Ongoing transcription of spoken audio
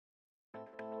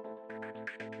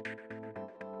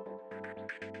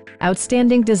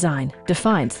Outstanding design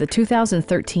defines the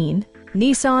 2013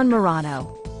 Nissan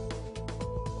Murano.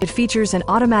 It features an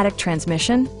automatic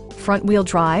transmission, front-wheel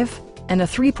drive, and a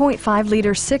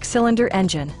 3.5-liter six-cylinder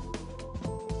engine.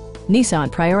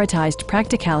 Nissan prioritized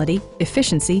practicality,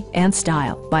 efficiency, and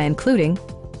style by including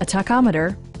a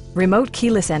tachometer, remote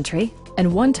keyless entry,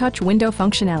 and one-touch window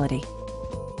functionality.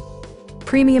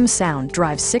 Premium sound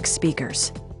drives 6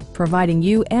 speakers, providing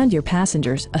you and your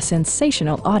passengers a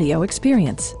sensational audio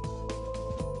experience.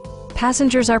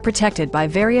 Passengers are protected by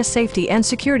various safety and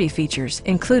security features,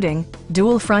 including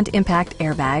dual front impact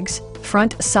airbags,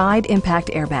 front side impact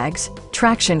airbags,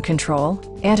 traction control,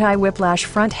 anti-whiplash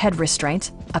front head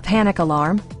restraints, a panic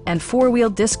alarm, and 4-wheel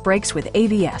disc brakes with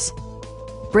ABS.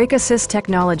 Brake Assist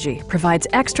technology provides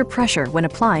extra pressure when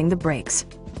applying the brakes.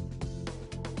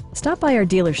 Stop by our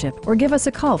dealership or give us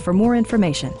a call for more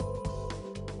information.